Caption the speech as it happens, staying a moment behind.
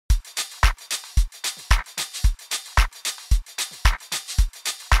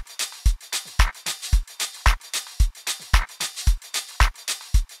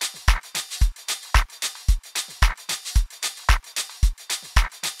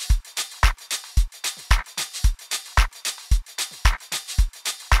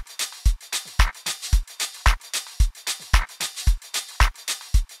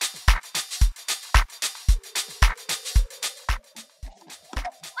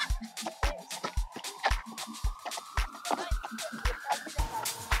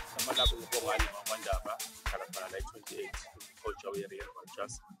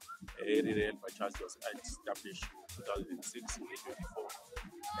Vultures. Real Vultures was established in 2006 in 24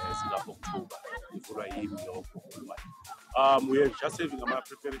 October. We are just having a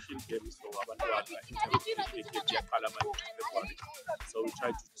preparation game, so so we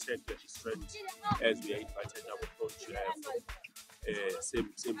try to check the strength as we are invited our coach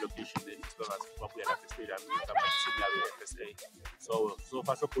same location in we are at the stadium in FSA. So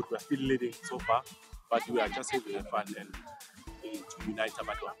far so good, we are still leading so far, but we are just having fun and to unite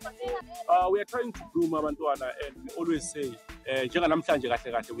abantwana. We are trying to groom abantwana, and we always say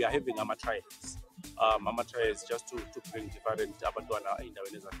we are having trials. Trials just to bring different abantwana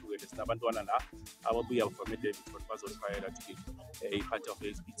endaweni ezahlukene. Sinabantwana la ababuya from eDavidson bazotryela to be a part of the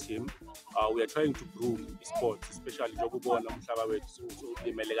SB team. We are trying to groom sports, especially njengobona umhlaba wethu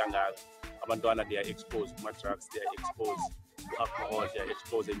ulimele kangaka. Abantwana they are exposed to drugs, they are exposed to alcohol, they are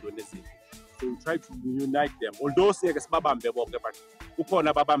exposed to Indonesia. So we try to unite them. Although sibabambe bonke, but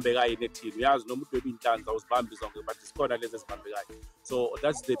kukhona ababambekayo neteam. Uyazi noma uDwebe inhlanza uzibambe zonke, but sikhona lezi ezibambekayo. So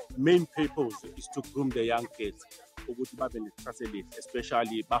that's the main purpose, is to groom the young kids ukuthi babe nekusasa elihle,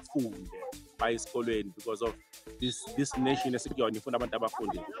 especially bafunde baye esikolweni, because of this nation esikuyona ifuna abantu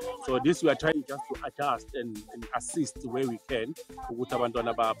abafunde. So this we are trying just to adjust and assist where we can ukuthi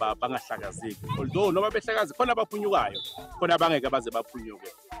abantwana bangahlakazeki. Although noma behlakazi khona abaphunyukayo, khona abangeke baze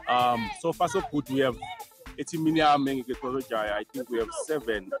baphunyuke. So far so good. We have I think we have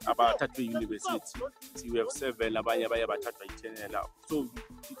 7 about university. We have 7 so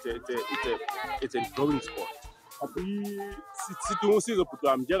it's a growing sport.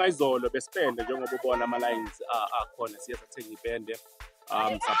 Sidinga njengayizolo bespende njengoba ubona ama lines akhona siyathenga ipende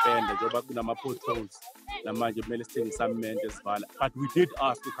sapende njengoba kunama-potholes namanje kumele sithenge isamente esivala, but we did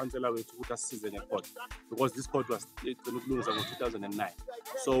ask ukhansela wethu ukuthi asisize ngecourt because this court was ukulungisa ngo-2009,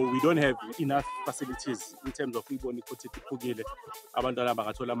 so we don't have enough facilities in terms of ibona icourt iphukile abantwana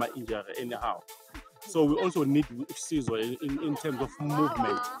bangathola ama-injury anyhow. So we also need usizo in terms of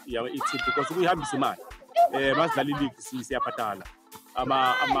movement because kuyihambisa imali. Masidlala league siyabhadala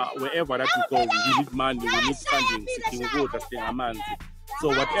wherever that we go, we need money, we need funding, sidinga ukudla, sidinga amanzi. So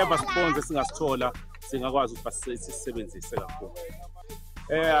whatever sponsor singasithola singakwazi ukuthi sisebenzise kakhulu.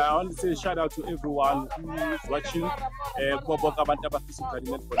 I want to say shout out to everyone who is watching. Abantu abafisa ukudlala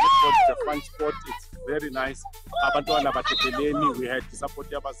netball. Netball is a fun sport. It's very nice. Abantwana bateteleni, we had to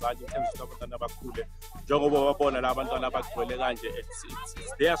support abazali in terms of abantwana abakhule. Njengoba babona la abantwana abagcwele kanje,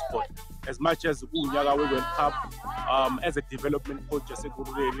 it's their sport. As much as unyaka we World Cup, as a development coach,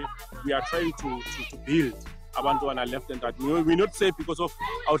 we are trying to build abantwana left and right. We not say because of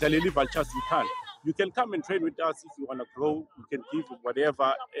our Vultures you can't. You can come and train with us if you want to grow. You can give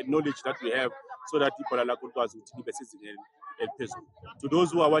whatever knowledge that we have so that people are like to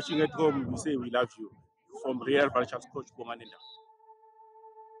those who are watching at home, we say we love you. From Real Vultures Coach Bonganenda.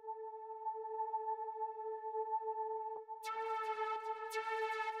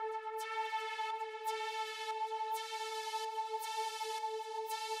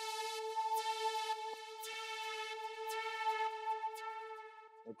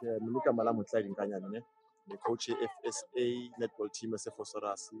 Okay, Muluka Malamu Tlai Kanyane, the coach FSA netball team as for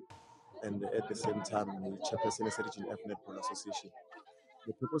Sorasi, and at the same time the chairperson of the Region F Netball Association.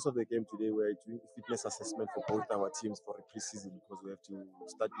 The purpose of the game today, we're doing a fitness assessment for both our teams for the pre-season because we have to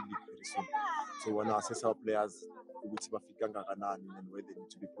start the league very soon. So we want to assess our players and where they need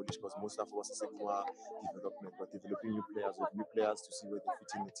to be polished because most of us are more development, but developing new players to see where they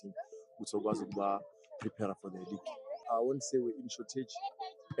fit in the team, which was prepare for the league. I won't say we're in shortage,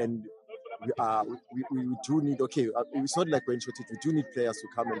 and we do need, it's not like we're in shortage, we do need players to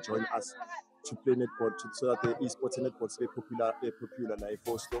come and join us to play netball so that the esports and netball is very popular like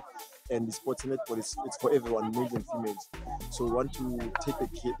Boston, and the sports and netball it's for everyone, males and females. So we want to take the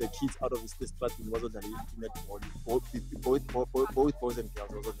kids out of this platform netball, both boys and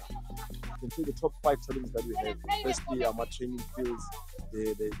girls. You can see the top 5 challenges that we have. Firstly, our training fields,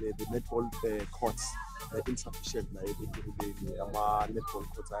 the netball courts insufficient. Like our netball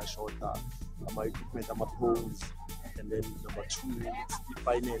courts are shorter, our equipment, our poles. And then number 2 is the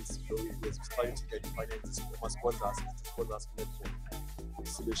finance. So we're starting to get the finances from our sponsors netball.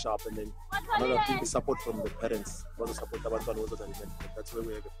 It's really sharp. And then another thing is support from the parents. Also support about one was that's where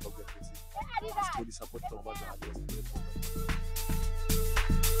we have a problem. It's really support from one.